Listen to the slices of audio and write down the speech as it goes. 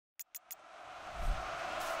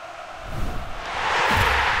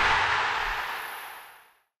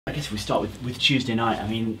guess if we start with Tuesday night, I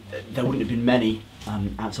mean, there wouldn't have been many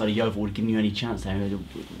outside of Yeovil would have given you any chance there.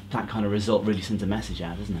 That kind of result really sends a message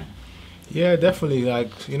out, doesn't it? Yeah, definitely.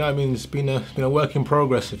 Like, you know, I mean, it's been a work in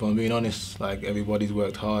progress. If I'm being honest, like everybody's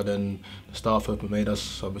worked hard, and the staff have made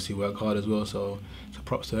us obviously work hard as well. So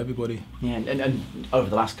props to everybody. Yeah, and over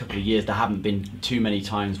the last couple of years, there haven't been too many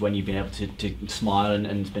times when you've been able to smile, and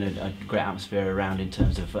it's been a great atmosphere around in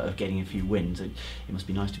terms of getting a few wins. It must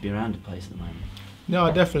be nice to be around the place at the moment. No,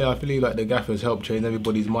 definitely. I believe like the gaffer's helped change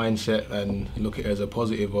everybody's mindset and look at it as a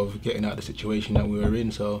positive of getting out of the situation that we were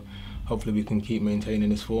in. So hopefully we can keep maintaining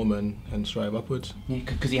this form and strive upwards. Yeah,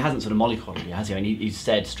 because he hasn't sort of mollycoddled you, has he? I mean, he's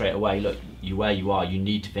said straight away, look, you where you are, you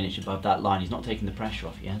need to finish above that line. He's not taking the pressure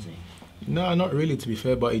off you, has he? No, not really, to be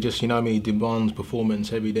fair, but he just, you know what I mean, he demands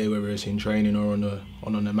performance every day, whether it's in training or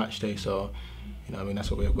on a match day. So, you know what I mean,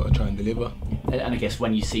 that's what we've got to try and deliver. And I guess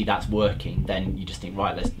when you see that's working, then you just think,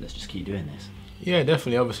 right, let's just keep doing this. Yeah,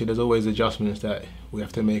 definitely. Obviously, there's always adjustments that we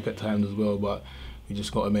have to make at times as well, but we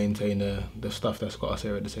just got to maintain the stuff that's got us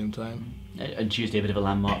here at the same time. And Tuesday, a bit of a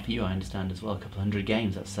landmark for you, I understand, as well. A couple of 100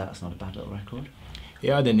 games, that's not a bad little record.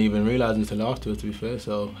 Yeah, I didn't even realise until afterwards, to be fair,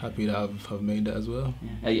 so happy that I've made that as well.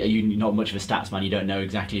 Yeah. Are you not much of a stats man? You don't know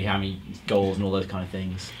exactly how many goals and all those kind of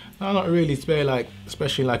things? No, not really. It's very, like,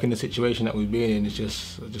 especially like in the situation that we've been in, it's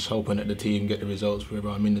just hoping that the team get the results whether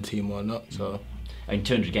I'm in the team or not. So. In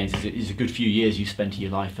 200 games is a good few years you've spent in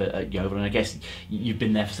your life at Yeovil, and I guess you've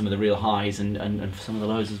been there for some of the real highs and for some of the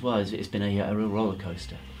lows as well. It's been a real roller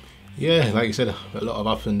coaster. Yeah, like you said, a lot of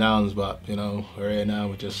ups and downs, but you know, we're here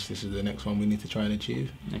now. This is the next one we need to try and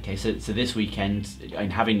achieve. Okay, so this weekend,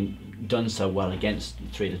 and having done so well against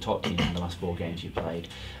 3 of the top teams in the last 4 games you played,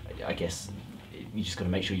 I guess you just got to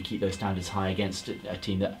make sure you keep those standards high against a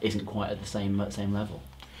team that isn't quite at the same level.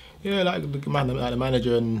 Yeah, like the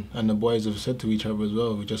manager and the boys have said to each other as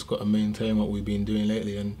well, we just got to maintain what we've been doing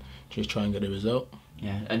lately and just try and get a result.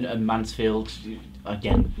 Yeah, and Mansfield,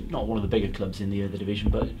 again, not one of the bigger clubs in the division,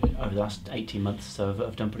 but over the last 18 months or so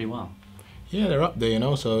have done pretty well. Yeah, they're up there, you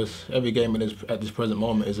know, so every game at this present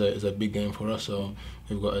moment is a big game for us, so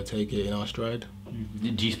we've got to take it in our stride.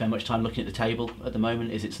 Do you spend much time looking at the table at the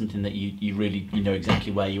moment? Is it something that you really know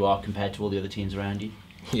exactly where you are compared to all the other teams around you?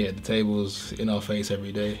 Yeah, the table's in our face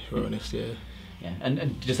every day, if we're honest, yeah. Yeah,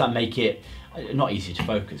 and does that make it not easier to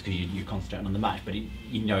focus because you're concentrating on the match, but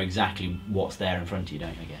you know exactly what's there in front of you,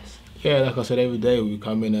 don't you, I guess? Yeah, like I said, every day we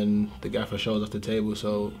come in and the gaffer shows us the table,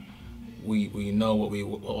 so we know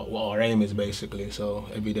what our aim is basically. So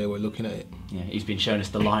every day we're looking at it. Yeah, he's been showing us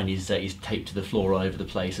the line. He's taped to the floor all over the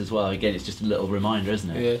place as well. Again, it's just a little reminder,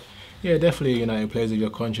 isn't it? Yeah, definitely. You know, it plays with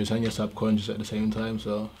your conscious and your subconscious at the same time.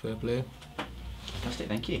 So fair play. Fantastic,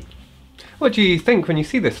 thank you. What do you think when you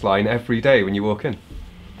see this line every day when you walk in?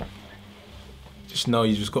 Just know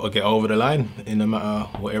you just got to get over the line, in no matter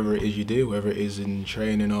whatever it is you do, whether it is in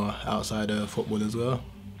training or outside of football as well.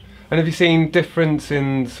 And have you seen difference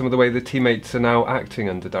in some of the way the teammates are now acting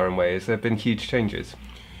under Darren Way? Has there been huge changes?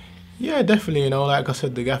 Yeah, definitely. You know, like I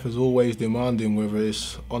said, the gaffer's always demanding, whether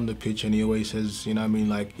it's on the pitch, and he always says, you know what I mean,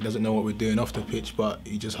 like he doesn't know what we're doing off the pitch, but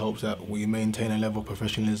he just hopes that we maintain a level of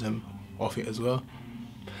professionalism off it as well.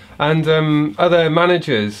 And other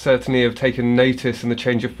managers certainly have taken notice in the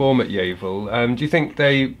change of form at Yeovil. Do you think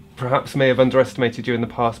they perhaps may have underestimated you in the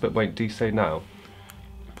past but won't do so now?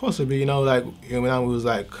 Possibly, you know, like when I was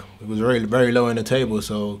it was very, very low in the table,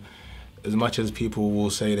 so as much as people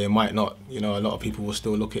will say they might not, you know, a lot of people will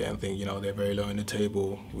still look at it and think, you know, they're very low in the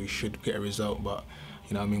table, we should get a result, but,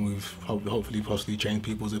 you know, I mean, we've hopefully possibly changed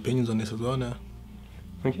people's opinions on this as well now.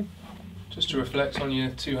 Thank you. Just to reflect on your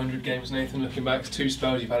 200 games, Nathan, looking back, 2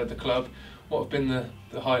 spells you've had at the club, what have been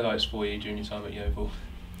the highlights for you during your time at Yeovil?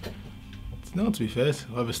 No, to be fair,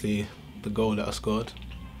 obviously the goal that I scored,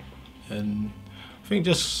 and I think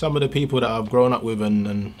just some of the people that I've grown up with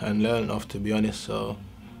and learned off, to be honest, so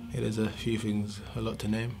yeah, there's a few things, a lot to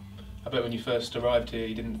name. I bet when you first arrived here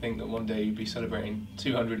you didn't think that one day you'd be celebrating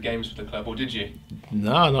 200 games for the club, or did you?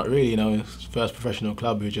 No, not really, you know, it's first professional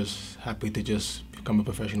club, we're just happy to just become a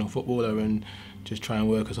professional footballer and just try and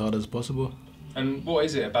work as hard as possible. And what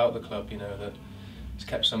is it about the club, you know, that has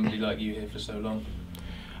kept somebody like you here for so long?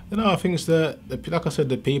 You know, I think it's like I said,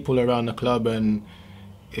 the people around the club, and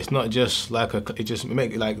it's not just like it just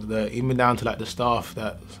make like even down to like the staff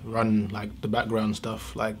that run like the background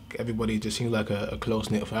stuff. Like everybody just seems like a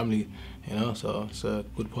close knit family, you know. So it's a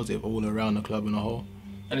good positive all around the club in a whole.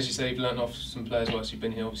 And as you say, you've learnt off some players whilst you've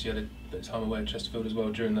been here. Obviously, you had a bit of time away at Chesterfield as well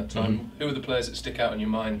during that time. Who are the players that stick out in your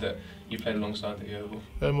mind that you played alongside at Yeovil?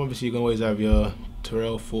 Obviously, you can always have your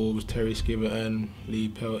Terrell Forbes, Terry Skiverton, Lee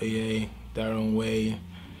Peltier, Darren Way.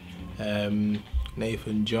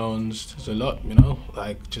 Nathan Jones. There's a lot, you know.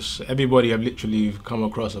 Like just everybody I've literally come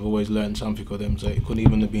across, I've always learned something of them. So it couldn't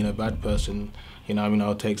even have been a bad person. You know, I mean,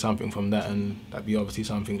 I'll take something from that, and that'd be obviously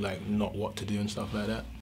something like not what to do and stuff like that.